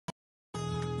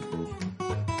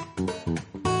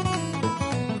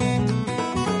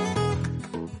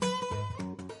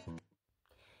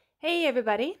Hey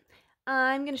everybody,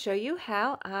 I'm going to show you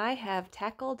how I have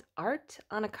tackled art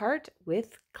on a cart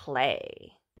with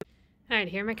clay. All right,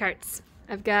 here are my carts.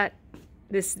 I've got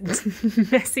this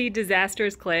messy,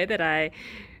 disastrous clay that I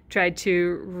tried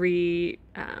to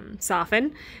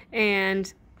soften,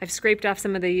 and I've scraped off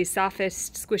some of the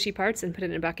softest, squishy parts and put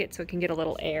it in a bucket so it can get a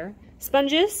little air.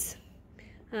 Sponges.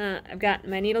 I've got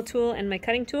my needle tool and my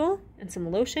cutting tool and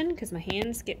some lotion because my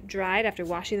hands get dried after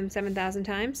washing them 7,000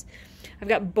 times. I've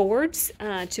got boards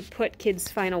to put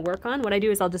kids' final work on. What I do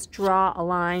is I'll just draw a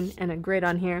line and a grid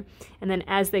on here, and then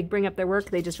as they bring up their work,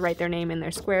 they just write their name in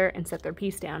their square and set their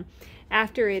piece down.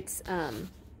 After it's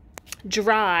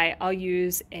dry, I'll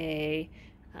use a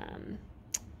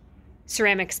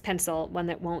ceramics pencil, one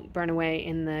that won't burn away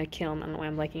in the kiln. I don't know why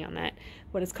I'm liking on that,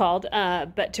 what it's called,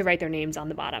 but to write their names on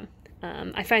the bottom.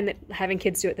 I find that having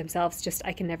kids do it themselves,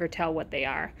 I can never tell what they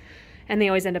are. And they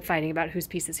always end up fighting about whose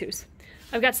piece is whose.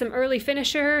 I've got some early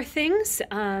finisher things,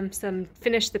 some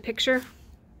finish the picture,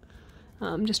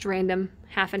 just random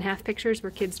half and half pictures where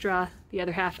kids draw the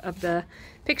other half of the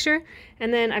picture.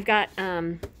 And then I've got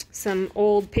some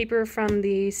old paper from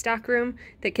the stock room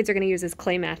that kids are going to use as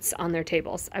clay mats on their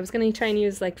tables. I was going to try and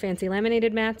use like fancy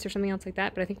laminated mats or something else like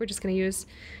that, but I think we're just going to use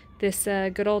this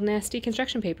good old nasty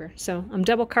construction paper. So I'm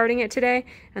double carting it today,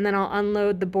 and then I'll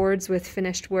unload the boards with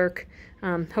finished work.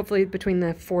 Hopefully between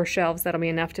the 4 shelves that'll be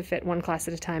enough to fit one class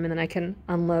at a time, and then I can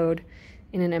unload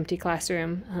in an empty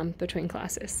classroom between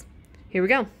classes. Here we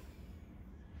go.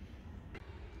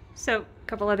 So a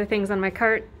couple other things on my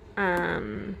cart.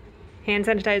 Hand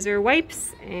sanitizer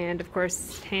wipes, and of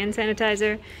course hand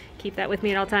sanitizer. Keep that with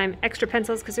me at all time. Extra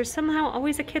pencils, because there's somehow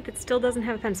always a kid that still doesn't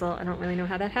have a pencil. I don't really know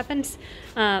how that happens.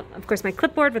 Of course my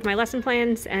clipboard with my lesson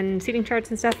plans and seating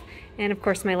charts and stuff, and of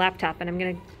course my laptop. And I'm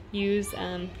going to use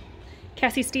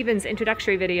Cassie Stevens'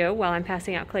 introductory video while I'm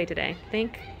passing out clay today.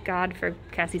 Thank God for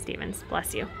Cassie Stevens.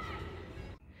 Bless you.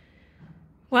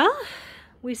 Well,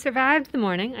 we survived the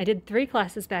morning. I did 3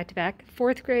 classes back to back,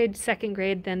 4th grade, 2nd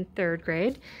grade, then 3rd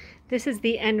grade. This is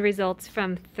the end results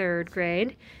from 3rd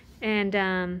grade. And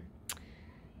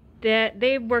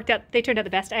they turned out the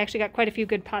best. I actually got quite a few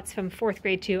good pots from 4th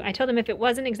grade too. I told them if it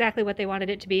wasn't exactly what they wanted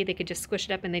it to be, they could just squish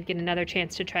it up and they'd get another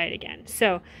chance to try it again.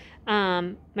 So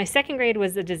my 2nd grade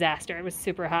was a disaster. It was a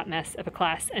super hot mess of a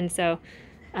class. And so,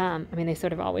 I mean, they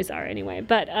sort of always are anyway.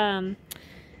 But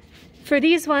for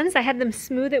these ones, I had them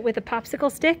smooth it with a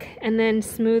popsicle stick and then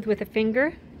smooth with a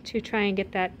finger to try and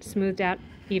get that smoothed out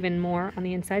even more on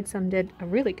the inside. Some did a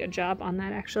really good job on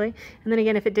that actually. And then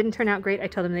again, if it didn't turn out great, I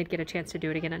told them they'd get a chance to do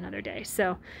it again another day.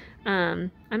 So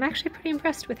I'm actually pretty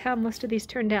impressed with how most of these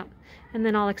turned out. And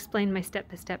then I'll explain my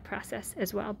step-by-step process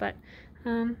as well. But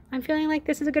I'm feeling like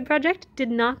this is a good project. Did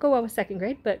not go well with 2nd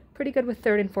grade, but pretty good with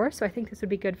 3rd and 4th. So I think this would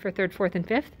be good for 3rd, 4th, and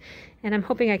 5th. And I'm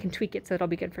hoping I can tweak it so it'll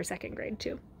be good for 2nd grade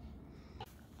too.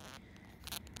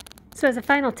 So as a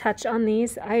final touch on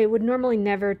these, I would normally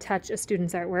never touch a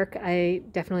student's artwork. I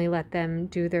definitely let them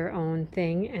do their own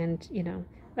thing. And, you know,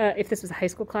 if this was a high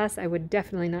school class, I would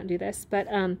definitely not do this. But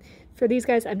for these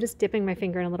guys, I'm just dipping my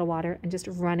finger in a little water and just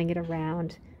running it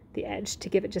around the edge to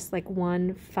give it just like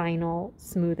one final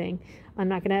smoothing. I'm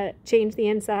not going to change the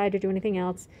inside or do anything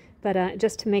else, but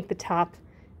just to make the top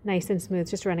nice and smooth,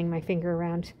 just running my finger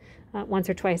around once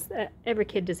or twice. Every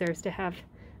kid deserves to have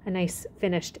a nice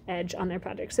finished edge on their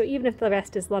project. So even if the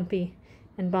rest is lumpy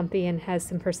and bumpy and has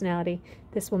some personality,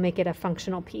 this will make it a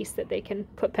functional piece that they can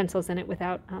put pencils in it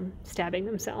without stabbing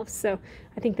themselves. So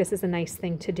I think this is a nice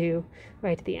thing to do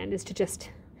right at the end, is to just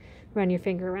run your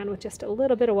finger around with just a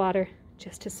little bit of water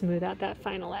just to smooth out that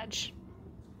final edge.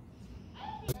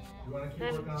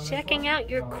 I'm checking out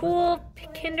your cool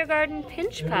kindergarten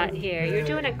pinch pot here. You're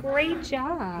doing a great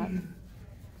job.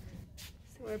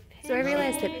 So I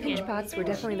realized that pinch pots were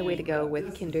definitely the way to go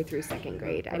with kinder through 2nd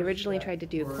grade. I'd originally tried to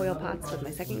do coil pots with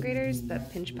my 2nd graders,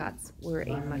 but pinch pots were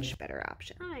a much better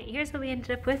option. All right, here's what we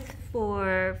ended up with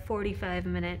for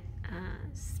 45-minute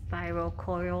spiral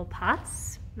coil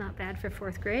pots. Not bad for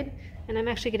 4th grade. And I'm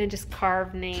actually going to just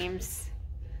carve names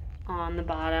on the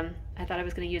bottom. I thought I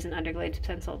was going to use an underglazed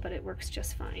pencil, but it works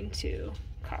just fine to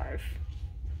carve.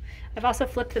 I've also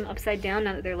flipped them upside down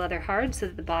now that they're leather hard so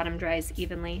that the bottom dries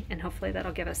evenly, and hopefully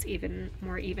that'll give us even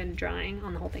more even drying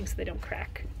on the whole thing so they don't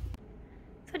crack.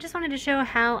 So I just wanted to show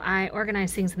how I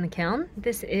organize things in the kiln.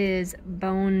 This is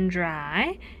bone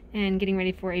dry and getting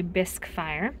ready for a bisque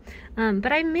fire.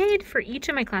 But I made for each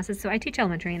of my classes, so I teach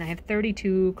elementary and I have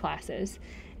 32 classes.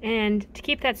 And to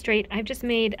keep that straight, I've just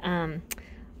made a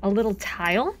little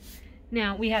tile.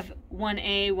 Now we have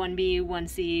 1A, 1B,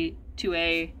 1C,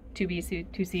 2A,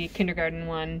 2B, 2C, kindergarten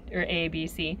 1, or A, B,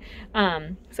 C.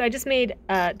 So I just made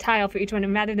a tile for each one,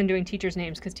 and rather than doing teachers'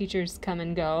 names, because teachers come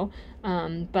and go,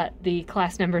 but the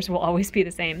class numbers will always be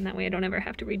the same. That way I don't ever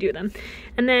have to redo them.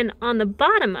 And then on the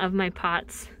bottom of my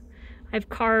pots, I've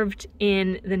carved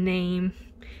in the name,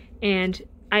 and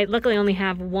I luckily only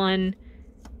have one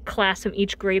class from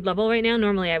each grade level right now.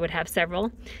 Normally I would have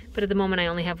several, but at the moment I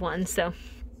only have one. So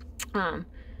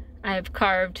I've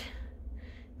carved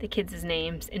the kids'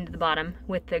 names into the bottom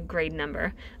with the grade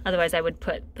number. Otherwise I would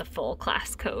put the full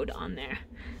class code on there.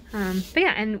 But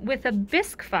yeah, and with a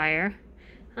bisque fire,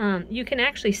 you can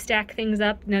actually stack things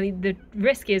up. Now the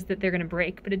risk is that they're gonna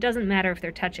break, but it doesn't matter if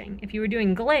they're touching. If you were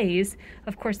doing glaze,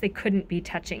 of course they couldn't be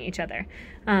touching each other.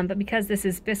 But because this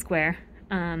is bisqueware,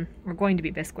 or going to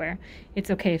be bisqueware,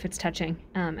 it's okay if it's touching.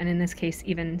 And in this case,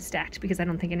 even stacked, because I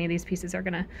don't think any of these pieces are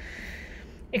gonna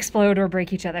explode or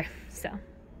break each other. So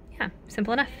yeah,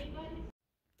 simple enough.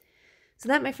 So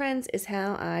that, my friends, is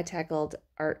how I tackled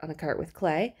art on a cart with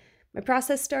clay. My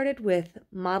process started with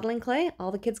modeling clay.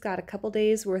 All the kids got a couple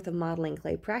days worth of modeling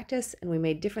clay practice, and we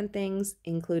made different things,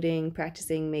 including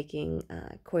practicing making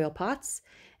coil pots,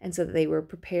 and so that they were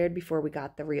prepared before we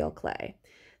got the real clay.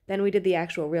 Then we did the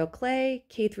actual real clay.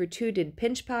 K through 2 did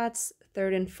pinch pots,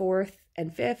 3rd and 4th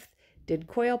and 5th did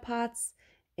coil pots,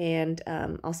 and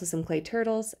also some clay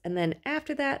turtles. And then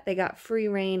after that, they got free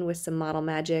reign with some model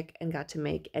magic and got to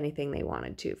make anything they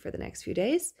wanted to for the next few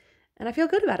days. And I feel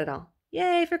good about it all.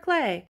 Yay for clay!